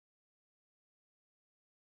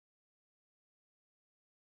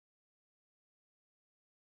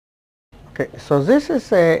Okay, so this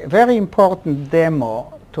is a very important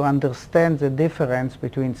demo to understand the difference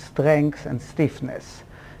between strength and stiffness.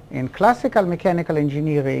 In classical mechanical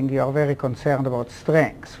engineering, you are very concerned about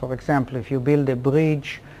strength. For example, if you build a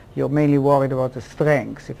bridge, you're mainly worried about the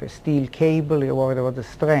strength. If a steel cable, you're worried about the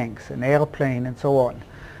strength, an airplane, and so on.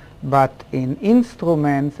 But in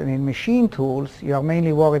instruments and in machine tools, you are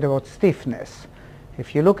mainly worried about stiffness.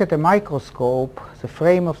 If you look at a microscope, the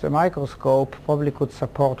frame of the microscope probably could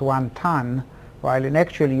support 1 ton, while in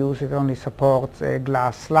actual use it only supports a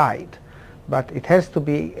glass slide. But it has to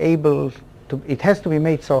be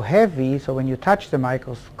made so heavy, so when you touch the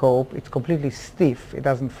microscope, it's completely stiff, it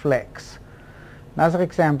doesn't flex. Another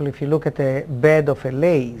example, if you look at the bed of a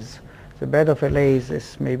lathe, the bed of a lathe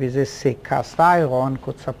is maybe this thick cast iron,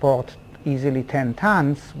 could support easily 10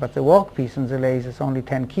 tons, but the workpiece in the lathe is only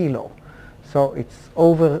 10 kilo. So it's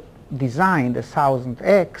over-designed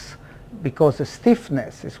 1000x because the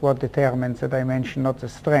stiffness is what determines the dimension, not the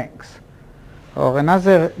strength. Or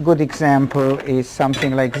another good example is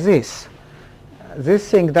something like this. This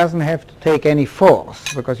thing doesn't have to take any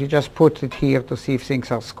force because you just put it here to see if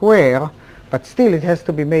things are square, but still it has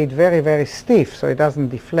to be made very, very stiff so it doesn't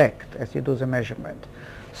deflect as you do the measurement.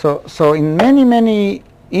 So in many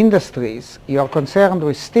industries, you are concerned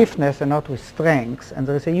with stiffness and not with strength, and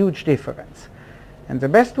there is a huge difference. And the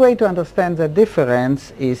best way to understand the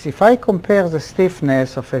difference is if I compare the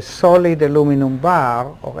stiffness of a solid aluminum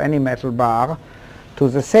bar or any metal bar to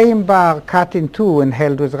the same bar cut in two and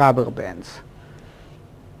held with rubber bands.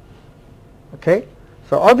 Okay?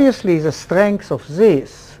 So obviously the strength of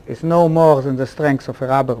this is no more than the strength of a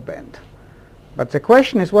rubber band. But the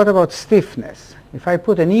question is, what about stiffness? If I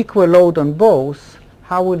put an equal load on both,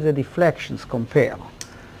 how will the deflections compare?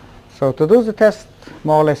 So to do the test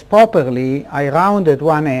more or less properly, I rounded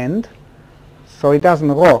one end so it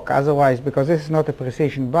doesn't rock. Otherwise, because this is not a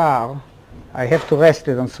precision bar, I have to rest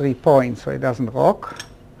it on 3 points so it doesn't rock.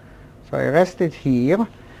 So I rest it here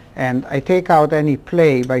and I take out any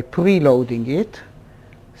play by preloading it,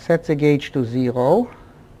 set the gauge to 0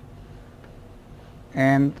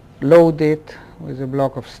 and load it with a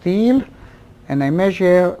block of steel, and I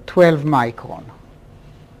measure 12 micron.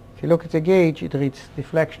 If you look at the gauge, it reads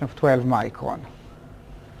deflection of 12 micron.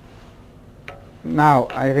 Now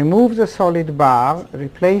I remove the solid bar,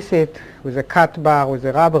 replace it with a cut bar with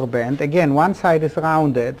a rubber band. Again, one side is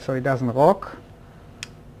rounded so it doesn't rock.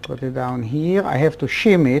 Put it down here. I have to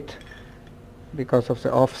shim it because of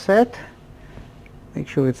the offset. Make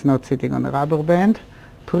sure it's not sitting on a rubber band.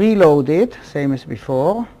 Preload it, same as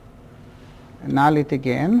before. Null it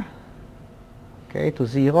again, okay, to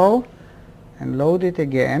 0, and load it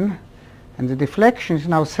again, and the deflection is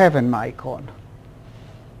now 7 micron.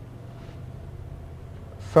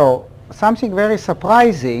 So something very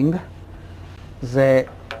surprising, the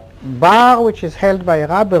bar which is held by a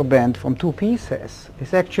rubber band from 2 pieces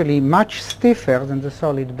is actually much stiffer than the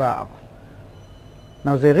solid bar.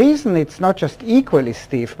 Now the reason it's not just equally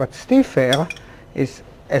stiff but stiffer is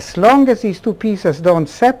as long as these 2 pieces don't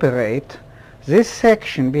separate, this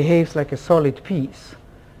section behaves like a solid piece.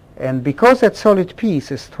 And because that solid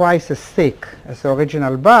piece is twice as thick as the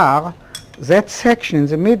original bar, that section in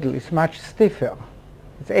the middle is much stiffer.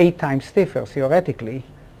 It's 8 times stiffer theoretically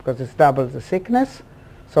because it's double the thickness.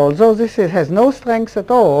 So although this has no strength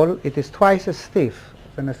at all, it is twice as stiff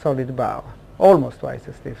than a solid bar, almost twice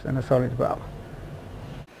as stiff than a solid bar.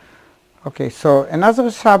 Okay, so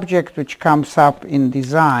another subject which comes up in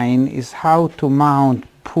design is how to mount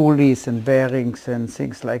pulleys and bearings and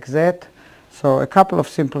things like that. So a couple of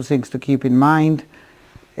simple things to keep in mind.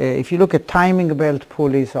 If you look at timing belt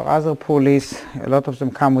pulleys or other pulleys, a lot of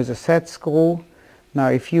them come with a set screw. Now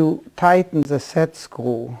if you tighten the set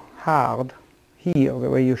screw hard here the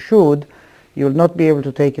way you should, you'll not be able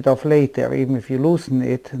to take it off later even if you loosen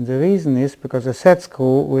it. And the reason is because the set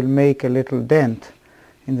screw will make a little dent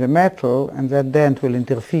in the metal, and that dent will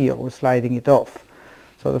interfere with sliding it off.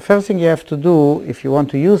 So the first thing you have to do if you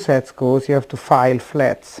want to use set screws, you have to file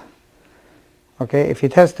flats. Okay, if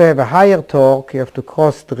it has to have a higher torque, you have to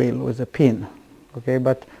cross drill with a pin. Okay,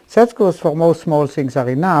 but set screws for most small things are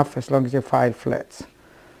enough as long as you file flats.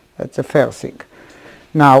 That's the first thing.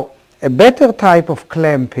 Now, a better type of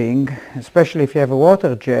clamping, especially if you have a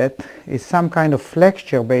water jet, is some kind of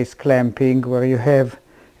flexure-based clamping where you have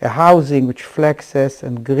a housing which flexes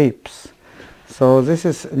and grips. So this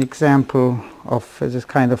is an example of this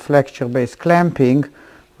kind of flexure-based clamping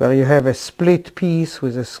where you have a split piece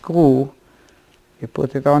with a screw. You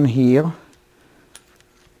put it on here,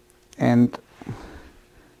 and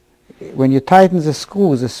when you tighten the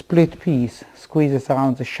screw, the split piece squeezes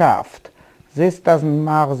around the shaft. this doesn't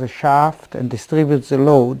mar the shaft and distributes the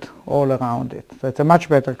load all around it. So it's a much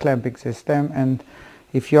better clamping system, and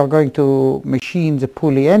if you're going to machine the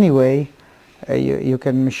pulley anyway, you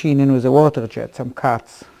can machine in with a water jet some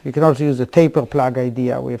cuts. You can also use a taper plug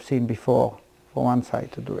idea we have seen before for one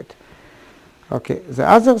side to do it. Okay, the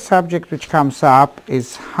other subject which comes up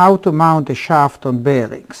is how to mount a shaft on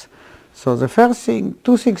bearings. So the first thing,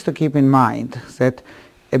 two things to keep in mind, that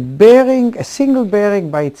a bearing, a single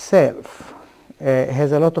bearing by itself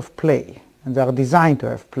has a lot of play, and they are designed to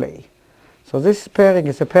have play. So this bearing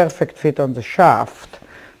is a perfect fit on the shaft,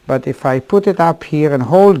 but if I put it up here and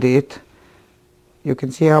hold it, you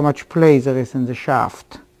can see how much play there is in the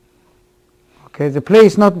shaft. Okay, the play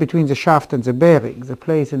is not between the shaft and the bearing, the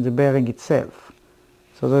play is in the bearing itself.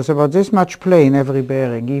 So there's about this much play in every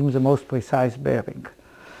bearing, even the most precise bearing.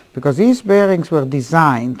 Because these bearings were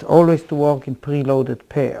designed always to work in preloaded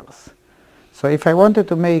pairs. So if I wanted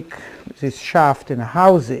to make this shaft in a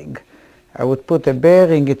housing, I would put a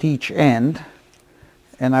bearing at each end,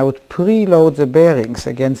 and I would preload the bearings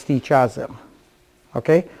against each other.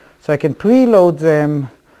 Okay? So I can preload them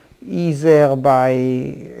either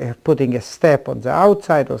by putting a step on the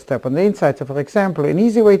outside or a step on the inside. So for example, an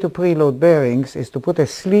easy way to preload bearings is to put a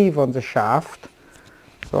sleeve on the shaft.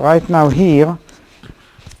 So right now here,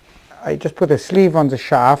 I just put a sleeve on the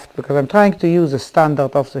shaft because I'm trying to use a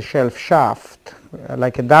standard off-the-shelf shaft,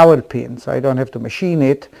 like a dowel pin, so I don't have to machine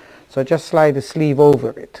it. So I just slide the sleeve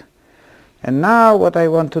over it. And now what I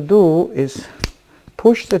want to do is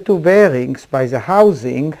push the two bearings by the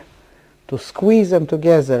housing to squeeze them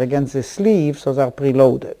together against the sleeve so they're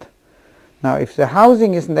preloaded. Now if the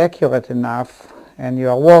housing isn't accurate enough and you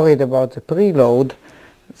are worried about the preload,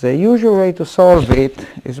 the usual way to solve it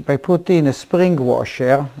is by putting a spring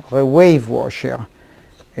washer or a wave washer.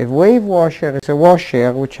 A wave washer is a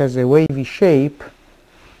washer which has a wavy shape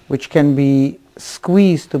which can be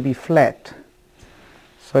squeezed to be flat.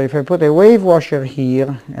 So if I put a wave washer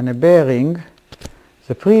here and a bearing,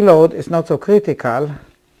 the preload is not so critical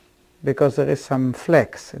because there is some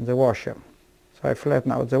flex in the washer. So I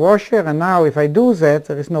flatten out the washer, and now if I do that,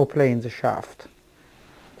 there is no play in the shaft.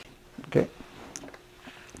 Okay.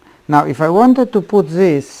 Now if I wanted to put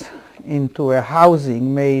this into a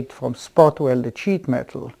housing made from spot welded sheet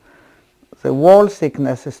metal, the wall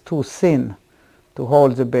thickness is too thin to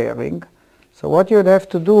hold the bearing. So what you'd have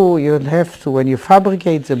to do, you'd have to, when you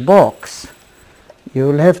fabricate the box,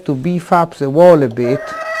 you'll have to beef up the wall a bit.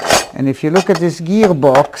 And if you look at this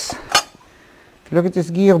gearbox,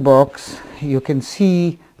 you can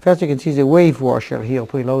see, first you can see the wave washer here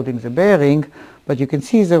preloading the bearing, but you can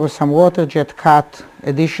see there was some water jet cut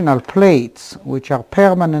additional plates which are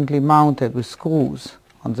permanently mounted with screws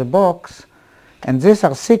on the box, and these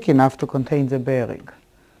are thick enough to contain the bearing.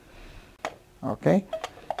 Okay?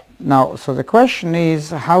 Now, so the question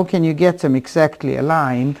is, how can you get them exactly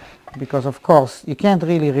aligned? Because of course you can't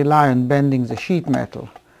really rely on bending the sheet metal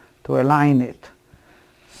to align it.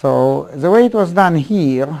 So the way it was done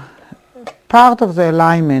here, part of the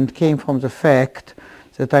alignment came from the fact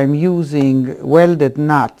that I'm using welded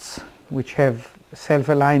nuts which have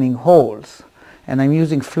self-aligning holes, and I'm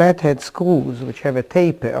using flathead screws which have a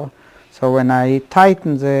taper. So when I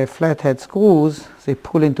tighten the flathead screws, they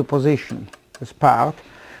pull into position, this part,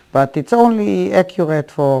 but it's only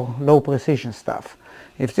accurate for low precision stuff.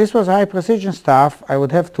 If this was high precision stuff, I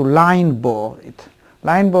would have to line bore it.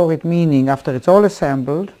 Line bore it meaning after it's all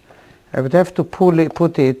assembled, I would have to put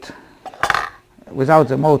it without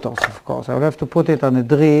the motors, of course. I would have to put it on a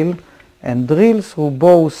drill and drill through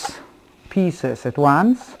both pieces at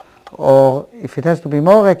once, or if it has to be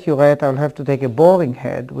more accurate, I'll have to take a boring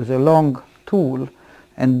head with a long tool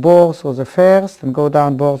and bore through the first and go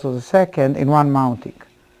down bore through the second in one mounting.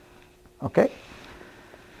 Okay?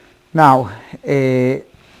 Now,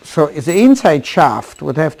 so the inside shaft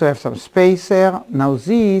would have to have some space there. Now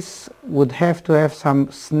these would have to have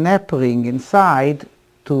some snap ring inside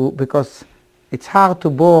because it's hard to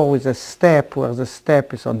bore with a step where the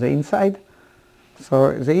step is on the inside.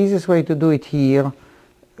 So the easiest way to do it here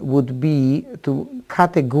would be to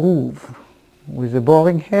cut a groove with a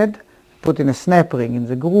boring head, put in a snap ring in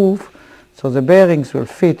the groove, so the bearings will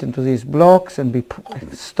fit into these blocks and be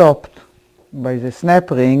stopped by the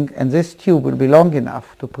snap ring, and this tube will be long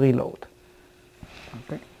enough to preload.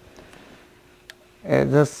 Okay.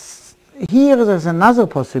 Here there's another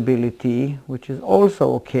possibility which is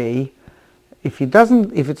also okay. If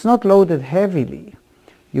it's not loaded heavily,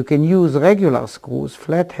 you can use regular screws,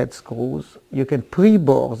 flathead screws. You can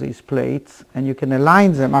pre-bore these plates and you can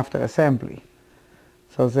align them after assembly.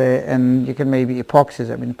 And you can maybe epoxy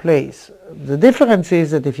them in place. The difference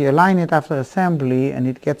is that if you align it after assembly and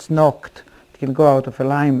it gets knocked can go out of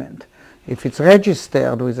alignment. If it's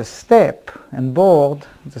registered with a step and bored,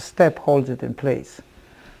 the step holds it in place.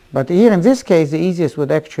 But here in this case, the easiest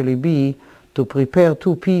would actually be to prepare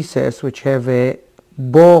two pieces which have a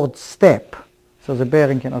bored step, so the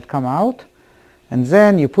bearing cannot come out. And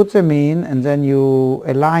then you put them in, and then you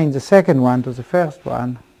align the second one to the first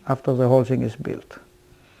one after the whole thing is built.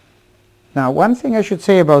 Now, one thing I should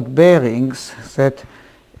say about bearings is that,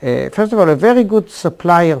 first of all, a very good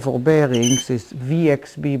supplier for bearings is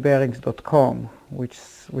vxbbearings.com,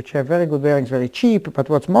 which have very good bearings, very cheap. But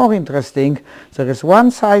what's more interesting, there is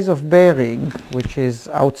one size of bearing which is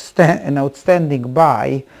an outstanding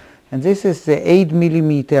buy, and this is the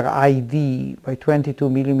 8mm ID by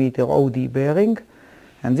 22mm OD bearing.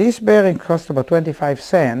 And this bearing costs about 25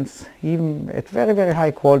 cents, even at very, very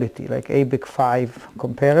high quality, like ABEC 5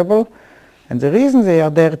 comparable. And the reason they are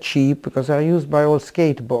there cheap, because they are used by all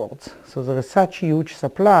skateboards. So there is such huge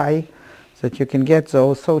supply that you can get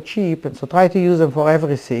those so cheap, and so try to use them for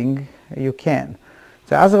everything you can.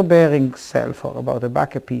 The other bearings sell for about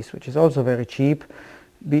 $1 a piece, which is also very cheap.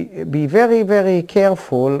 Be very, very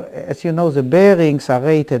careful. As you know, the bearings are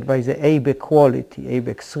rated by the ABEC quality,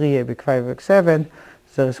 ABEC 3, ABEC 5, ABEC 7.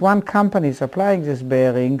 There is one company supplying this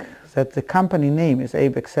bearing that the company name is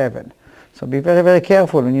ABEC 7. So be very, very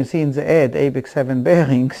careful when you see in the ad ABEC 7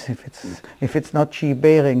 bearings, if it's not cheap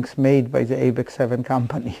bearings made by the ABEC 7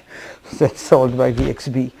 company that's sold by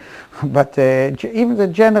VXB. But even the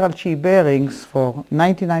general cheap bearings for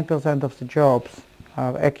 99% of the jobs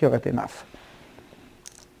are accurate enough.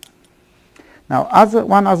 Now,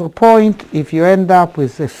 one other point, if you end up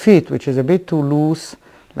with a fit which is a bit too loose,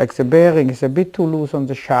 like the bearing is a bit too loose on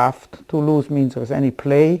the shaft, too loose means there is any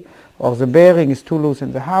play, or the bearing is too loose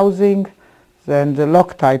in the housing, then the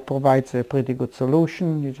Loctite provides a pretty good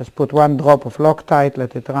solution. You just put one drop of Loctite,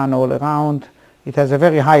 let it run all around. It has a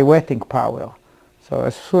very high wetting power. So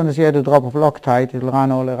as soon as you add a drop of Loctite, it will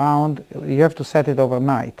run all around. You have to set it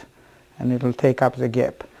overnight, and it will take up the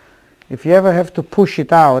gap. If you ever have to push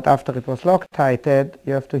it out after it was Loctited,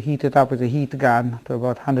 you have to heat it up with a heat gun to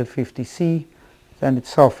about 150 C. Then it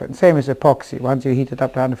softens. Same as epoxy. Once you heat it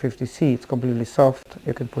up to 150 C, it's completely soft.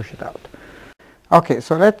 You can push it out. Okay,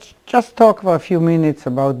 so let's just talk for a few minutes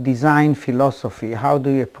about design philosophy. How do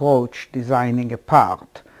you approach designing a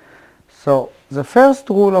part? So the first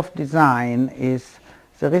rule of design is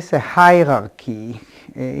there is a hierarchy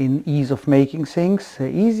in ease of making things. The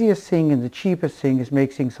easiest thing and the cheapest thing is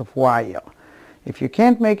make things of wire. If you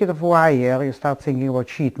can't make it of wire, you start thinking about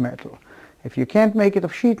sheet metal. If you can't make it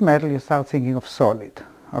of sheet metal, you start thinking of solid.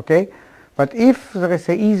 Okay? But if there is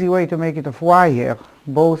an easy way to make it of wire,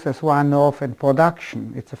 both as one-off and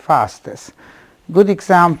production, it's the fastest. Good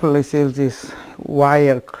example is this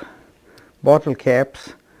wire bottle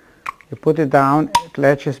caps. You put it down, it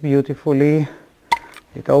latches beautifully,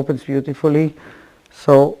 it opens beautifully.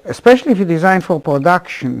 So especially if you design for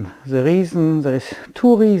production, there is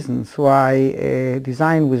two reasons why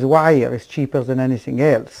design with wire is cheaper than anything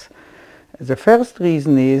else. The first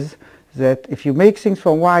reason is that if you make things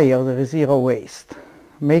from wire, there is zero waste.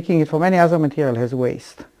 Making it from any other material has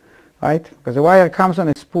waste, right? Because the wire comes on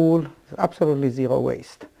a spool, there's absolutely zero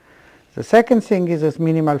waste. The second thing is there's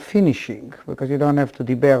minimal finishing, because you don't have to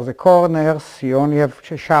deburr the corners, you only have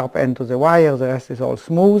a sharp end to the wire, the rest is all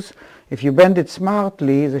smooth. If you bend it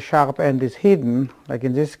smartly, the sharp end is hidden, like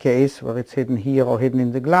in this case, where it's hidden here or hidden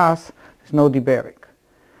in the glass, there's no deburring.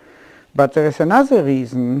 But there is another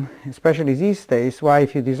reason, especially these days, why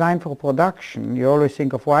if you design for production, you always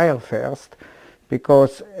think of wire first,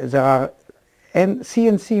 because there are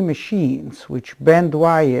CNC machines which bend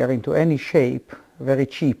wire into any shape very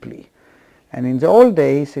cheaply. And in the old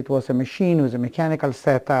days, it was a machine with a mechanical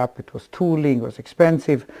setup, it was tooling, it was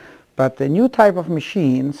expensive. But the new type of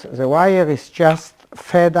machines, the wire is just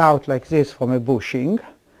fed out like this from a bushing.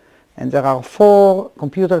 And there are 4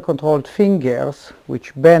 computer-controlled fingers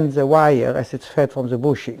which bend the wire as it's fed from the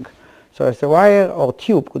bushing. So as the wire or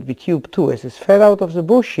tube, could be tube 2, as it's fed out of the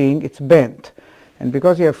bushing, it's bent. And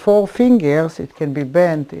because you have 4 fingers, it can be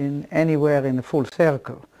bent in anywhere in a full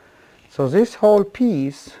circle. So this whole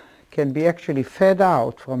piece can be actually fed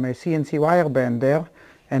out from a CNC wire bender,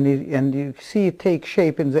 and you see it take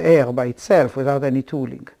shape in the air by itself without any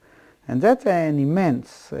tooling. And that's an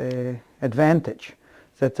immense advantage,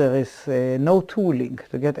 that there is no tooling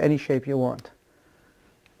to get any shape you want.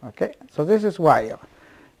 Okay, so this is wire.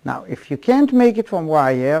 Now, if you can't make it from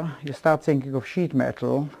wire, you start thinking of sheet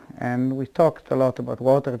metal, and we talked a lot about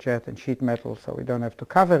water jet and sheet metal, so we don't have to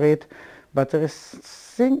cover it, but there is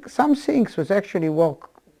some things which actually work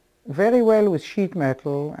very well with sheet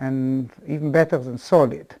metal and even better than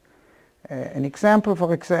solid. An example,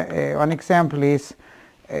 one example is,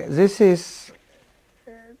 this is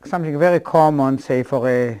something very common, say for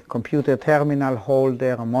a computer terminal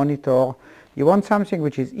holder, a monitor. You want something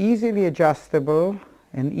which is easily adjustable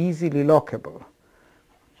and easily lockable.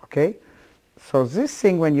 Okay? So this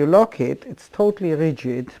thing, when you lock it, it's totally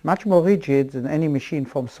rigid, much more rigid than any machine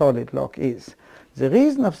form solid lock is. The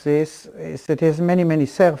reason of this is that it has many, many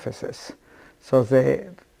surfaces. So the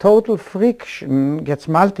total friction gets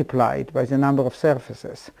multiplied by the number of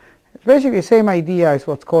surfaces. It's basically the same idea as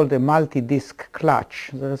what's called a multi-disc clutch.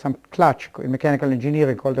 There is some clutch in mechanical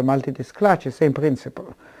engineering called a multi-disc clutch, the same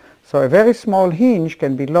principle. So a very small hinge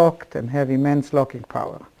can be locked and have immense locking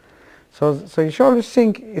power. So you should always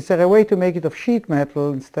think, is there a way to make it of sheet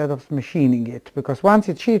metal instead of machining it? Because once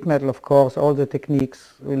it's sheet metal, of course, all the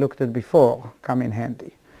techniques we looked at before come in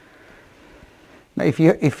handy. Now, if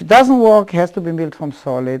it doesn't work, it has to be built from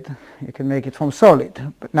solid. You can make it from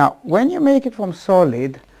solid. But now, when you make it from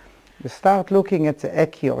solid, you start looking at the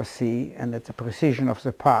accuracy and at the precision of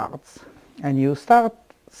the parts. And you start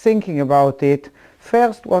thinking about it.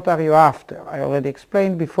 First, what are you after? I already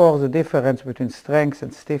explained before the difference between strength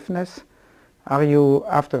and stiffness. Are you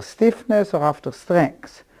after stiffness or after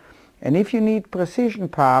strength? And if you need precision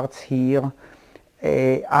parts here,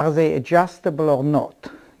 are they adjustable or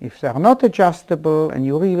not? If they are not adjustable and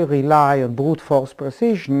you really rely on brute force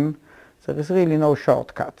precision, there is really no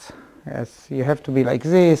shortcuts. Yes, you have to be like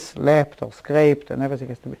this, lapped or scraped, and everything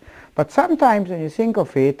has to be. But sometimes when you think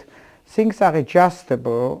of it, things are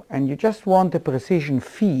adjustable and you just want a precision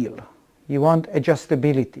feel. You want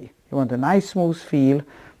adjustability. You want a nice smooth feel,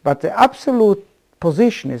 but the absolute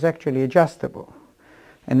position is actually adjustable.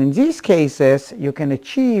 And in these cases, you can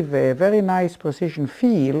achieve a very nice precision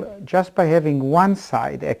feel just by having one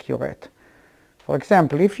side accurate. For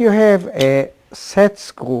example, if you have a set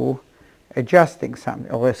screw adjusting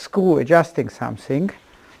something, or a screw adjusting something,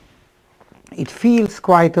 it feels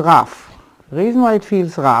quite rough. The reason why it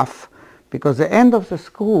feels rough, because the end of the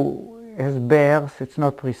screw has bears, it's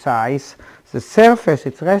not precise. The surface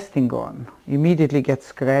it's resting on immediately gets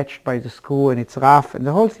scratched by the screw and it's rough, and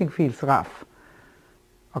the whole thing feels rough.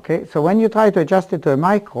 Okay, so when you try to adjust it to a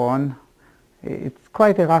micron, it's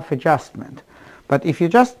quite a rough adjustment. But if you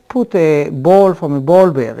just put a ball from a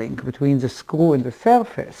ball bearing between the screw and the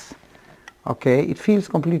surface, okay, it feels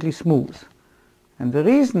completely smooth. And the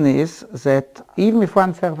reason is that even if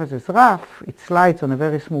one surface is rough, it slides on a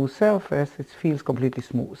very smooth surface, it feels completely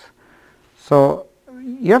smooth. So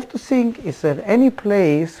you have to think, is there any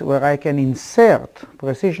place where I can insert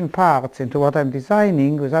precision parts into what I'm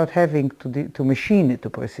designing without having to machine it to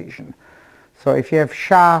precision? So if you have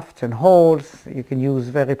shafts and holes, you can use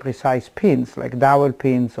very precise pins like dowel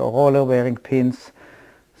pins or roller bearing pins.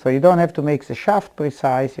 So you don't have to make the shaft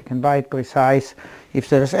precise, you can buy it precise. If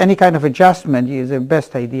there is any kind of adjustment, the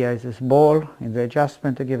best idea is this ball in the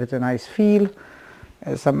adjustment to give it a nice feel.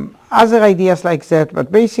 Some other ideas like that,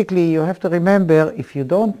 but basically you have to remember, if you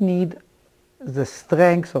don't need the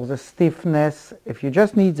strength or the stiffness, if you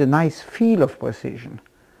just need the nice feel of precision,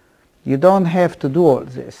 you don't have to do all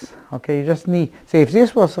this. Okay, you just need, say if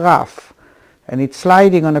this was rough and it's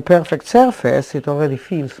sliding on a perfect surface, it already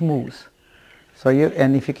feels smooth. So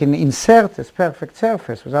and if you can insert this perfect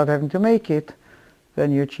surface without having to make it,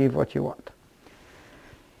 then you achieve what you want.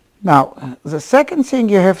 Now, the second thing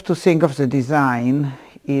you have to think of the design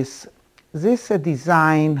is this a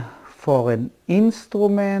design for an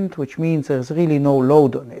instrument, which means there's really no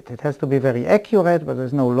load on it. It has to be very accurate, but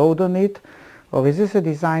there's no load on it. Or is this a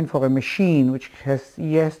design for a machine which has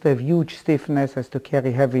to have huge stiffness, has to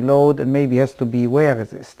carry heavy load, and maybe has to be wear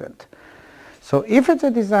resistant? So if it's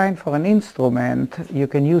a design for an instrument, you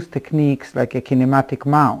can use techniques like a kinematic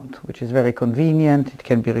mount, which is very convenient. It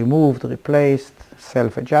can be removed, replaced,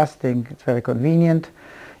 self-adjusting. It's very convenient.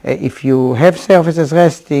 If you have surfaces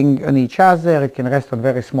resting on each other, it can rest on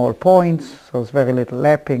very small points, so there's very little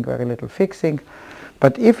lapping, very little fixing.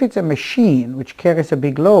 But if it's a machine which carries a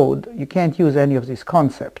big load, you can't use any of these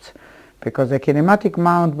concepts, because a kinematic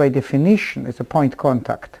mount by definition is a point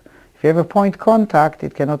contact. If you have a point contact,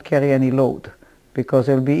 it cannot carry any load, because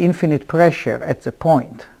there will be infinite pressure at the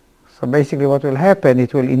point. So basically what will happen,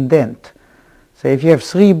 it will indent. So if you have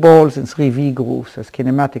 3 balls and 3 V-grooves as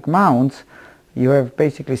kinematic mounts, you have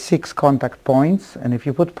basically 6 contact points, and if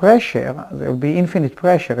you put pressure, there will be infinite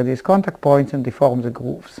pressure at these contact points and deform the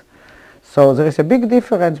grooves. So there is a big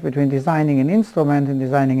difference between designing an instrument and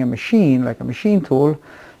designing a machine, like a machine tool,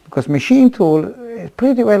 because machine tool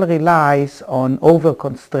pretty well relies on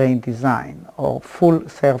over-constrained design or full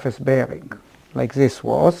surface bearing, like this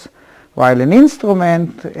was, while an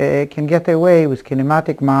instrument can get away with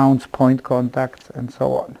kinematic mounts, point contacts, and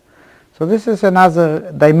so on. So this is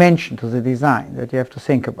another dimension to the design that you have to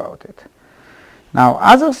think about it. Now,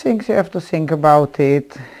 other things you have to think about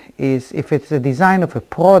it is if it's the design of a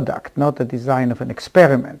product, not the design of an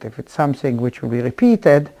experiment. If it's something which will be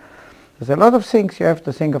repeated, there's a lot of things you have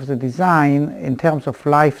to think of the design in terms of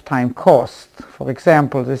lifetime cost. For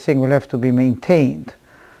example, this thing will have to be maintained.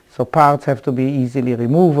 So parts have to be easily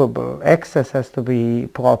removable, access has to be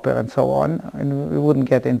proper, and so on. And we wouldn't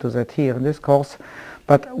get into that here in this course.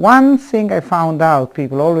 But one thing I found out,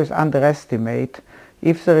 people always underestimate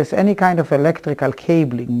if there is any kind of electrical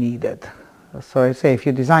cabling needed. So I say if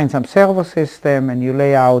you design some servo system and you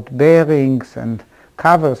lay out bearings and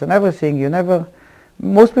covers and everything,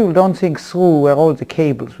 most people don't think through where all the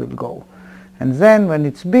cables will go. And then when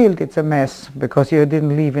it's built, it's a mess because you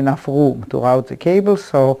didn't leave enough room to route the cables.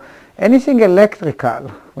 So anything electrical,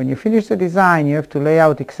 when you finish the design, you have to lay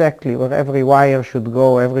out exactly where every wire should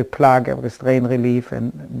go, every plug, every strain relief,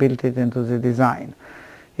 and build it into the design.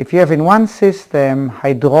 If you have in one system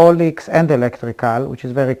hydraulics and electrical, which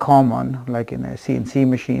is very common, like in CNC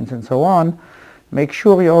machines and so on, make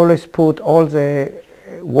sure you always put all the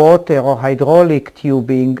water or hydraulic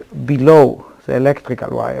tubing below the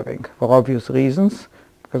electrical wiring for obvious reasons,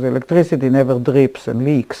 because electricity never drips and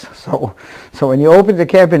leaks. So when you open the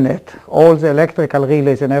cabinet, all the electrical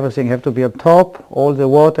relays and everything have to be on top, all the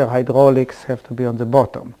water hydraulics have to be on the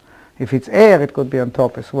bottom. If it's air, it could be on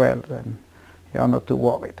top as well, then you're not too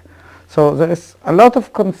worried. So there is a lot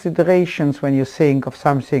of considerations when you think of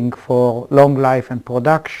something for long life and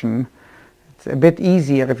production. It's a bit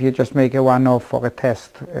easier if you just make a one-off or a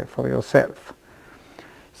test for yourself.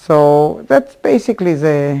 So that's basically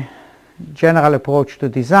the general approach to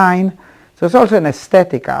design. There's also an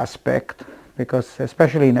aesthetic aspect, because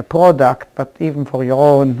especially in a product, but even for your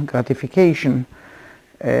own gratification,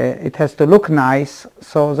 it has to look nice.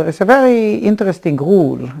 So there is a very interesting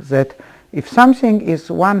rule that if something is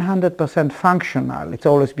 100% functional, it's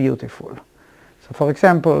always beautiful. So for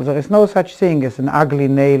example, there is no such thing as an ugly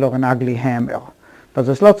nail or an ugly hammer, but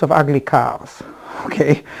there's lots of ugly cars.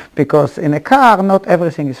 Okay, because in a car not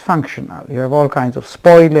everything is functional. You have all kinds of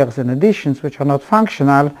spoilers and additions which are not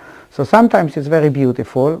functional, so sometimes it's very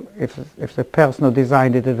beautiful if the person who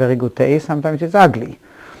designed it had very good taste, sometimes it's ugly.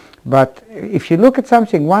 But if you look at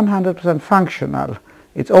something 100% functional,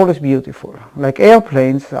 it's always beautiful. Like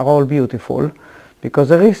airplanes are all beautiful because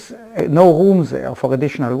there is no room there for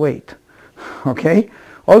additional weight. Okay?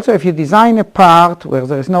 Also, if you design a part where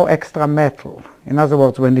there is no extra metal, in other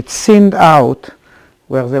words, when it's thinned out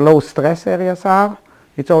where the low stress areas are,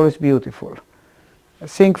 it's always beautiful.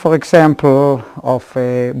 Think, for example, of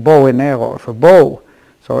a bow and arrow, of a bow.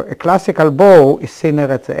 So a classical bow is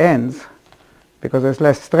thinner at the ends because there's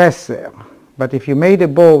less stress there. But if you made a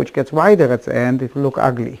bow which gets wider at the end, it will look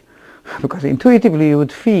ugly. Because intuitively you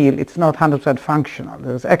would feel it's not 100% functional.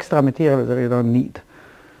 There's extra material that you don't need.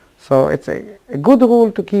 So it's a good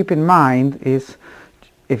rule to keep in mind is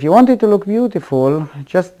if you want it to look beautiful,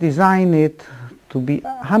 just design it to be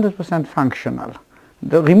 100% functional.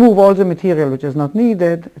 Remove all the material which is not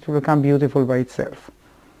needed, it will become beautiful by itself.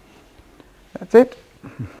 That's it.